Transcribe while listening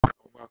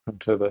welcome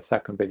to the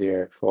second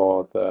video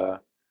for the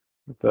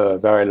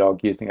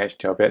Verilog using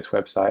HTLBits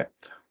website.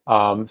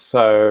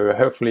 So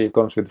hopefully you've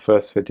gone through the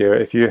first video.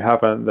 If you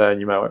haven't, then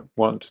you might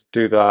want to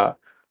do that.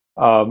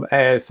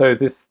 And so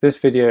this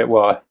video,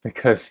 well,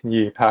 because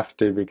you have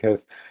to,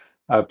 because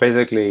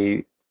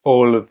basically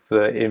all of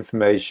the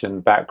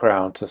information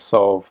background to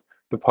solve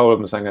the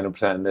problems I'm going to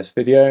present in this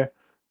video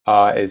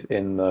is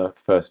in the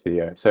first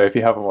video. So if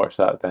you haven't watched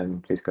that, then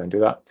please go and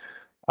do that.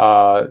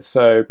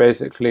 So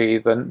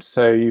basically,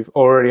 so you've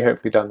already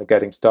hopefully done the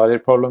getting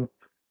started problem,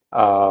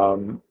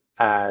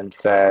 and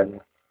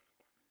then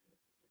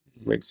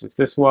which is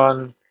this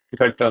one.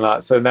 You've already done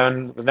that. So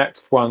then the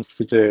next ones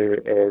to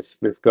do is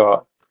we've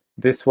got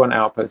this one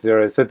output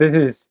 0. So this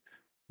is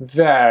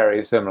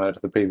very similar to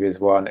the previous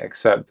one,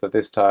 except that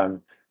this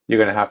time you're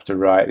going to have to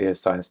write the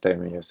assign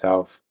statement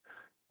yourself.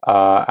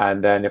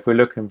 And then if we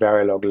look in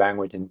Verilog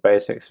language in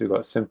basics, we've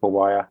got simple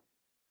wire.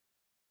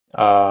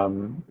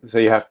 So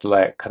you have to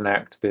like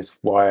connect this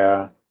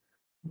wire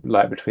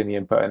like between the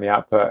input and the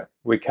output.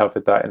 We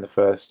covered that in the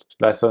first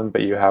lesson,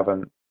 but you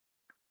haven't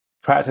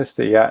practiced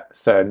it yet,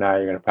 so now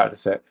you're going to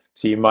practice it.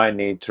 So you might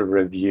need to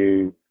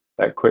review,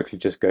 like quickly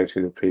just go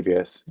through the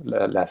previous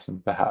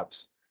lesson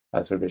perhaps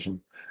as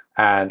revision.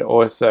 And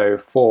also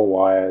 4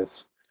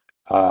 wires,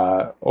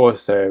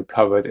 also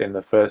covered in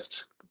the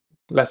first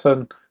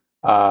lesson,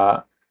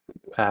 and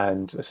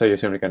so you're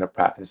simply going to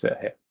practice it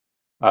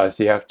here.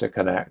 So you have to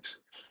connect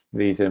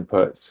these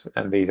inputs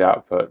and these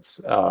outputs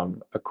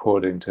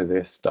according to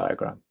this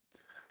diagram.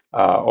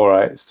 All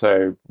right,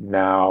 so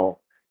now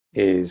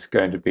is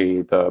going to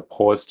be the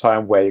pause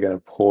time where you're going to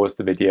pause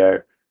the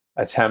video,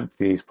 attempt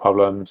these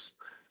problems,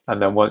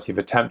 and then once you've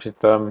attempted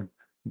them,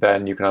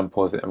 then you can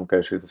unpause it and we'll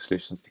go through the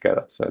solutions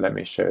together. So let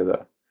me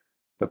show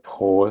the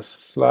pause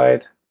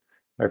slide.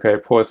 Okay,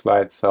 pause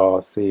slide, so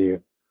I'll see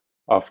you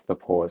after the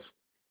pause.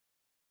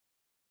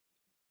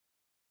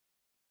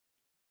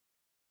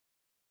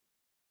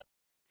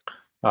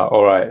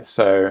 All right,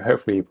 so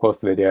hopefully you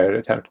paused the video,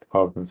 attempted the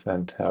problems,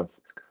 and have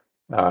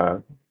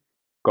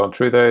gone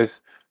through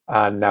those.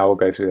 And now we'll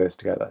go through those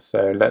together.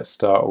 So let's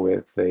start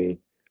with the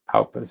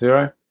output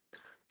 0.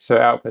 So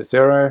output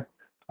 0,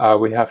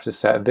 we have to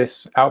set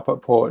this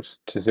output port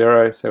to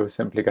 0. So we're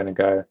simply going to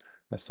go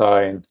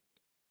assign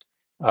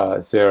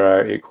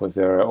 0 equals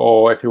 0.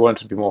 Or if you want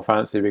to be more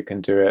fancy, we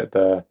can do it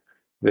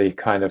the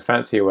kind of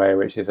fancy way,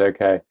 which is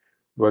okay.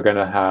 We're going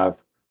to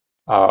have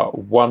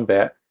 1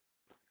 bit,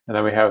 and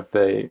then we have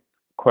the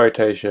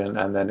quotation,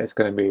 and then it's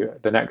going to be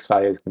the next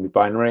value is going to be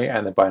binary,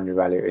 and the binary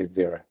value is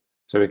 0.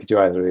 So we could do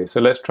either of these. So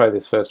let's try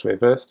this first way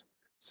first.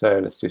 So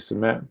let's do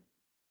submit.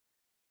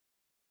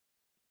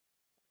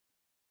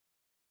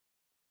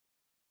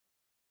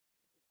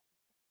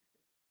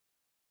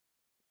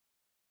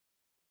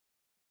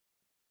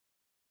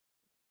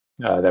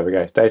 There we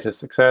go, status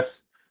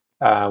success.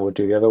 We'll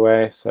do the other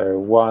way. So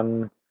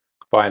 1,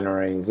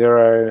 binary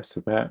 0,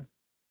 submit.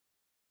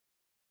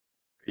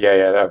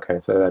 Yeah, okay,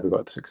 so there we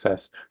got the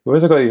success. We've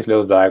also got these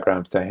little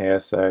diagrams down here.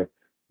 So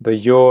the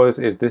yours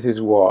is, this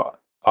is what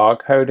our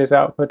code is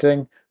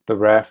outputting. The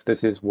ref,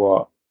 this is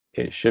what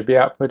it should be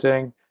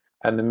outputting.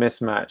 And the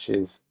mismatch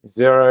is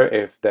 0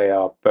 if they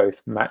are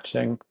both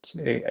matching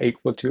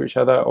equal to each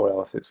other, or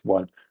else it's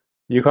 1.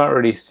 You can't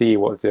really see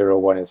what 0,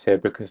 1 is here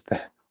because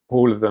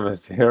all of them are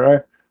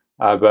 0.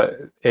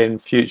 But in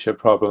future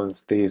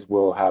problems, these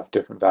will have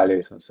different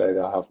values, and so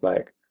they'll have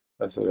like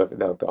a sort of,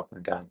 they'll go up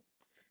and down.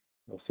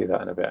 We'll see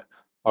that in a bit.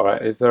 All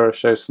right, is there a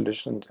show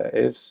solution? There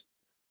is.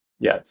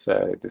 Yeah,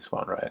 so this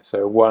one, right?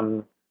 So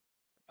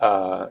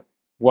uh,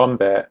 1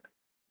 bit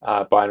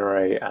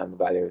binary, and the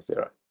value is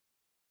 0.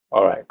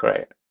 All right,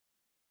 great.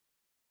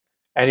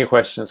 Any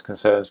questions,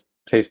 concerns,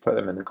 please put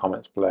them in the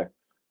comments below.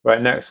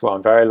 Right, next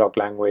one, Verilog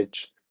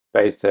language,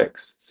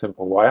 basics,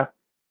 simple wire.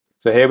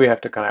 So here we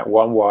have to connect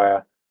 1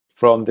 wire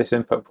from this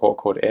input port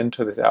called in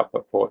to this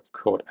output port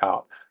called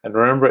out. And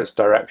remember, it's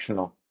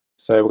directional.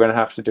 So we're going to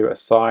have to do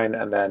assign,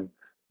 and then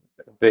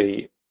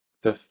the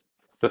the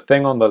the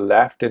thing on the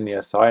left in the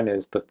assign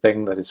is the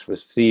thing that is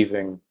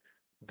receiving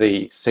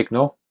the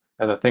signal,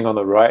 and the thing on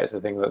the right is the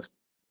thing that's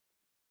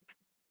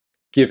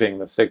giving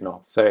the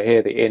signal. So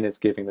here the in is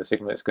giving the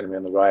signal, it's going to be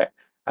on the right,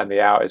 and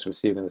the out is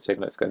receiving the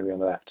signal, it's going to be on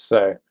the left.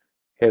 So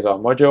here's our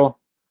module.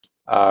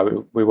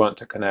 We want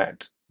to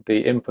connect the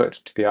input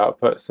to the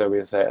output, so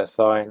we say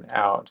assign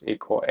out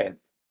equal in.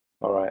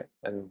 All right,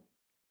 and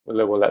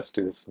well, let's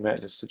do the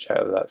submit just to check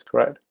that that's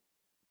correct.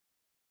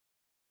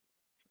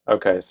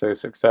 Okay, so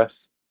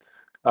success.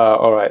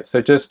 All right,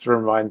 so just a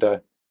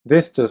reminder,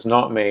 this does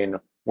not mean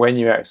when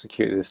you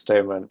execute this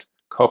statement,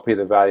 copy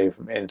the value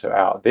from in to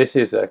out. This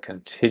is a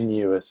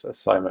continuous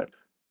assignment.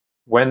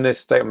 When this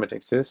statement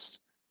exists,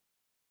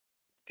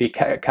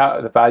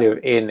 the value of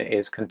in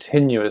is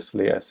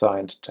continuously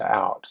assigned to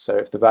out. So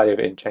if the value of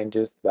in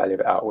changes, the value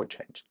of out will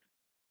change.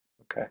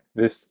 Okay,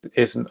 this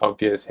isn't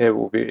obvious here,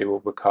 it will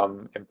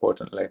become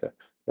important later.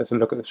 Let's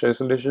look at the show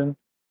solution.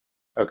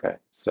 Okay,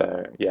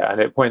 so yeah, and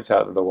it points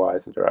out that the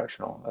wires are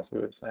directional, as we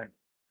were saying.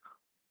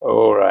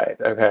 All right,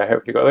 okay, I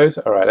hope you got those.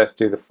 All right, let's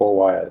do the 4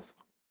 wires.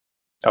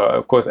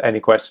 Of course, any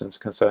questions,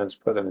 concerns,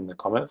 put them in the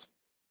comments.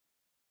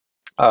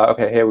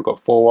 Okay, here we've got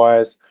four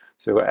wires.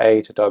 So we've got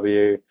A to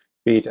W,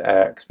 B to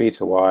X, B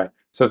to Y.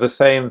 So the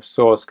same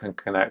source can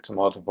connect to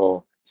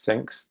multiple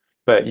sinks,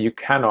 but you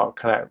cannot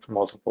connect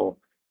multiple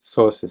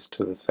sources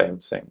to the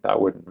same sink.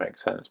 That wouldn't make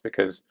sense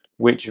because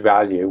which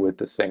value would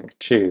the sink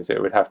choose?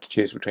 It would have to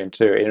choose between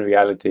two. In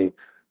reality,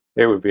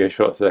 it would be a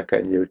short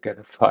circuit and you would get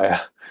a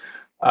fire,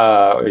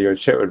 or your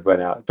chip would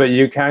burn out. But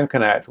you can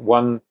connect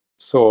one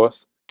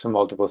source to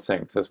multiple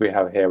sinks, as we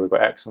have here. We've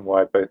got X and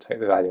Y both take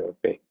the value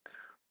of B.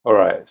 All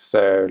right,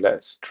 so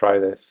let's try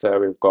this. So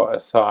we've got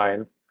a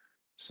sine.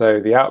 So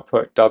the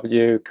output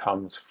W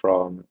comes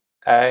from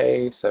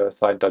A, so a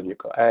sine W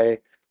got A.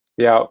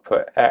 The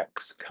output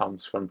X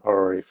comes from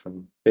probably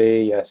from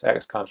B. Yes,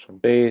 X comes from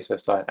B, so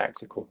sine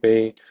X equal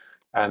B.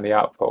 And the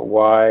output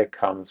Y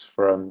comes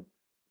from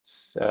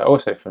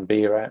also from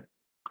B, right?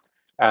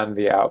 And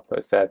the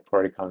output Z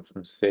probably comes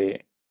from C.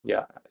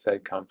 Yeah, Z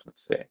comes from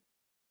C.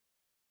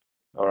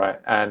 All right,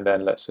 and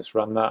then let's just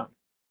run that.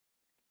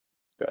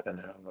 I don't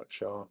know, I'm not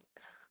sure.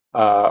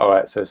 All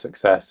right, so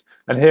success.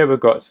 And here we've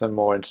got some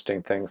more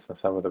interesting things than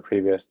some of the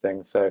previous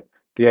things. So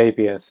the A,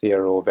 B, and C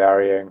are all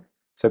varying.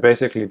 So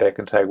basically they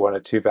can take one or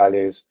two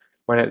values.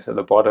 When it's at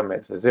the bottom,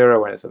 it's a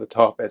 0. When it's at the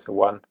top, it's a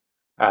 1.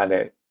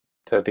 And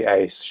so the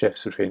A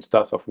shifts between,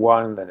 starts off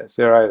 1, then it's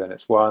 0, then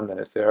it's 1, then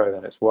it's 0,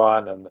 then it's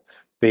 1. And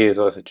B is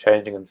also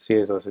changing and C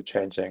is also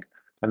changing.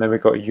 And then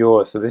we've got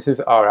yours. So this is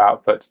our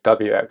outputs,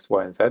 W, X,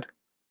 Y, and Z.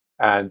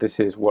 And this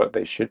is what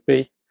they should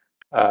be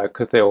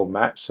because they all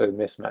match, so the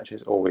mismatch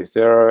is always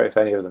 0. If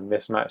any of them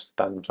mismatch,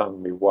 then some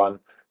will be 1.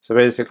 So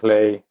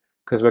basically,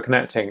 because we're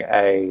connecting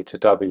A to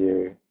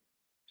W,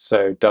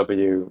 so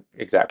W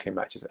exactly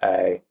matches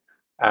A,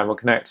 and we're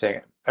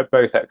connecting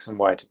both X and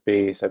Y to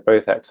B, so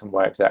both X and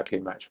Y exactly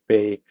match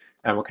B,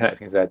 and we're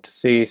connecting Z to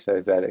C,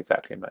 so Z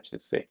exactly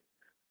matches C.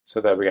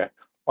 So there we go.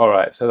 All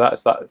right, so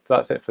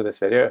that's it for this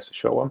video. It's a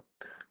short one.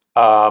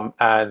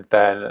 And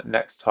then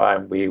next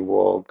time we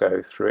will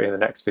go through, in the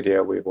next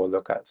video, we will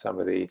look at some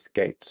of these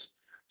gates.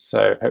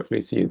 So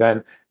hopefully see you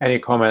then. Any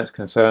comments,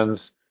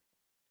 concerns,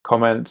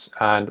 comments,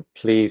 and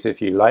please,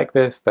 if you like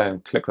this,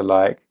 then click the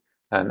like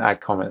and add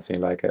comments if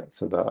you like it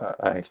so that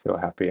I feel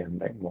happy and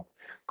make more.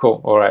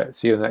 Cool. All right.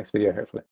 See you in the next video, hopefully.